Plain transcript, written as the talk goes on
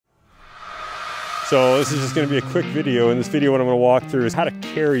So this is just going to be a quick video. In this video, what I'm going to walk through is how to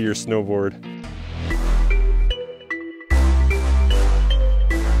carry your snowboard.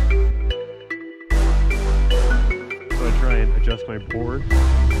 So I try and adjust my board.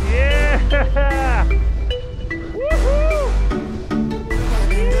 Yeah! Woohoo!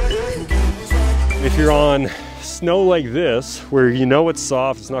 If you're on snow like this, where you know it's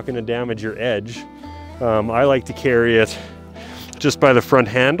soft, it's not going to damage your edge, I like to carry it just by the front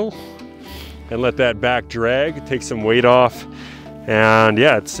handle and let that back drag, take some weight off. And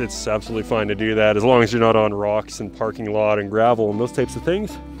yeah, it's absolutely fine to do that as long as you're not on rocks and parking lot and gravel and those types of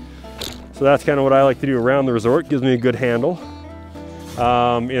things. So that's kind of what I like to do around the resort. Gives me a good handle.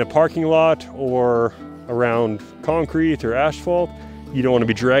 In a parking lot or around concrete or asphalt, you don't want to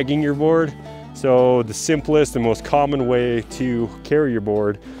be dragging your board. So the simplest and most common way to carry your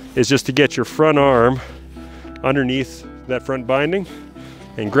board is just to get your front arm underneath that front binding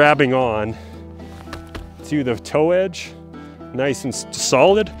and grabbing on to the toe edge, nice and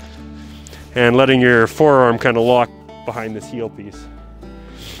solid, and letting your forearm kind of lock behind this heel piece.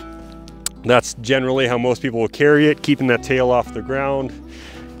 That's generally how most people will carry it, keeping that tail off the ground.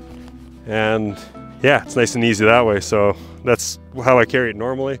 And yeah, it's nice and easy that way. So that's how I carry it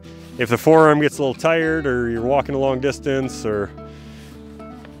normally. If the forearm gets a little tired, or you're walking a long distance, or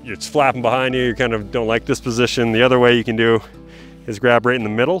it's flapping behind you, you kind of don't like this position, the other way you can do is grab right in the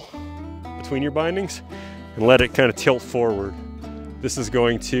middle between your bindings and let it kind of tilt forward. This is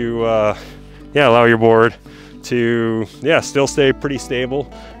going to allow your board to still stay pretty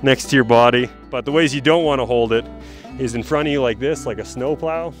stable next to your body. But the ways you don't want to hold it is in front of you like this, like a snow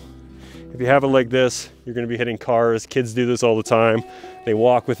plow. If you have it like this, you're going to be hitting cars. Kids do this all the time. They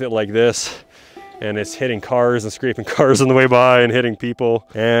walk with it like this, and it's hitting cars and scraping cars on the way by and hitting people.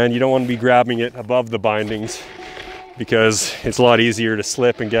 And you don't want to be grabbing it above the bindings because it's a lot easier to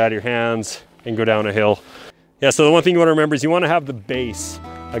slip and get out of your hands and go down a hill. Yeah, so the one thing you want to remember is you want to have the base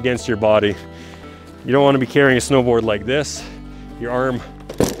against your body. You don't want to be carrying a snowboard like this. Your arm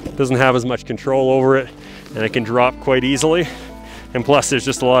doesn't have as much control over it, and it can drop quite easily. And plus, there's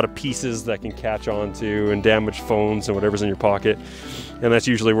just a lot of pieces that can catch onto and damage phones and whatever's in your pocket. And that's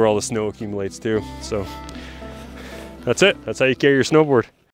usually where all the snow accumulates too. So that's it. That's how you carry your snowboard.